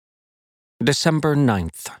December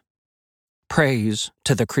 9th. Praise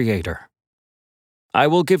to the Creator. I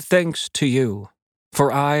will give thanks to you,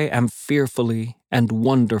 for I am fearfully and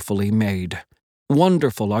wonderfully made.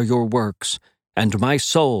 Wonderful are your works, and my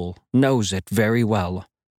soul knows it very well.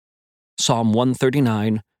 Psalm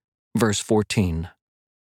 139, verse 14.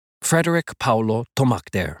 Frederick Paulo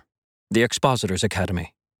Tomacder, The Expositors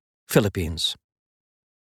Academy, Philippines.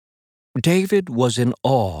 David was in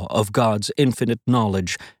awe of God's infinite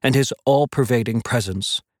knowledge and his all-pervading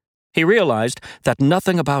presence. He realized that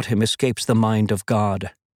nothing about him escapes the mind of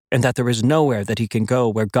God, and that there is nowhere that he can go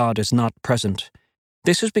where God is not present.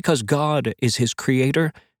 This is because God is his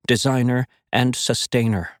creator, designer, and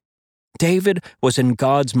sustainer. David was in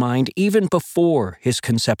God's mind even before his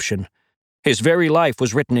conception. His very life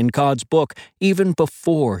was written in God's book even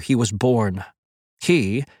before he was born.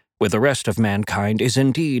 He, with the rest of mankind, is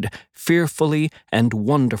indeed fearfully and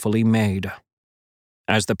wonderfully made.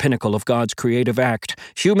 As the pinnacle of God's creative act,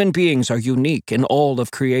 human beings are unique in all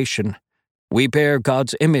of creation. We bear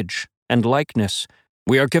God's image and likeness.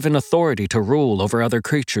 We are given authority to rule over other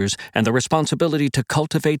creatures and the responsibility to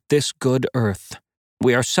cultivate this good earth.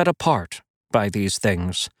 We are set apart by these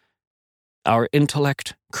things. Our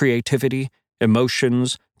intellect, creativity,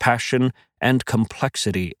 emotions, passion, and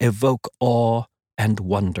complexity evoke awe and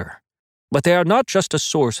wonder. But they are not just a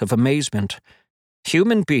source of amazement.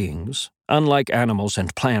 Human beings, unlike animals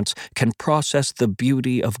and plants, can process the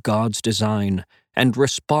beauty of God's design and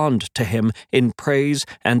respond to Him in praise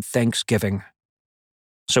and thanksgiving.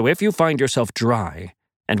 So if you find yourself dry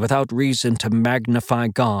and without reason to magnify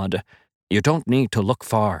God, you don't need to look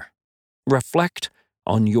far. Reflect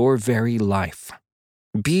on your very life.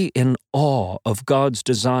 Be in awe of God's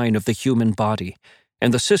design of the human body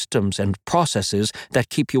and the systems and processes that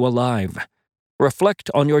keep you alive. Reflect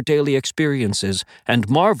on your daily experiences and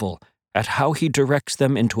marvel at how He directs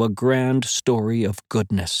them into a grand story of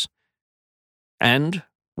goodness. And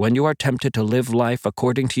when you are tempted to live life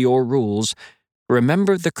according to your rules,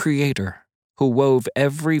 remember the Creator who wove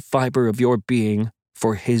every fiber of your being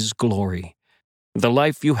for His glory. The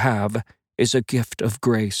life you have is a gift of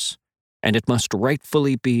grace, and it must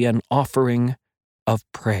rightfully be an offering of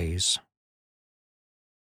praise.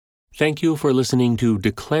 Thank you for listening to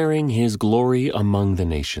Declaring His Glory Among the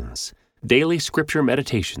Nations, daily scripture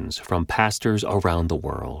meditations from pastors around the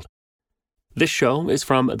world. This show is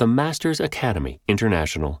from the Masters Academy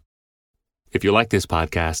International. If you like this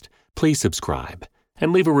podcast, please subscribe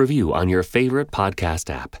and leave a review on your favorite podcast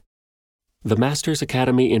app. The Masters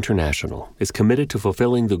Academy International is committed to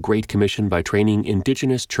fulfilling the Great Commission by training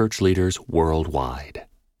Indigenous church leaders worldwide.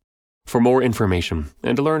 For more information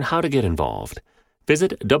and to learn how to get involved,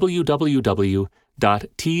 visit www.tmai.org.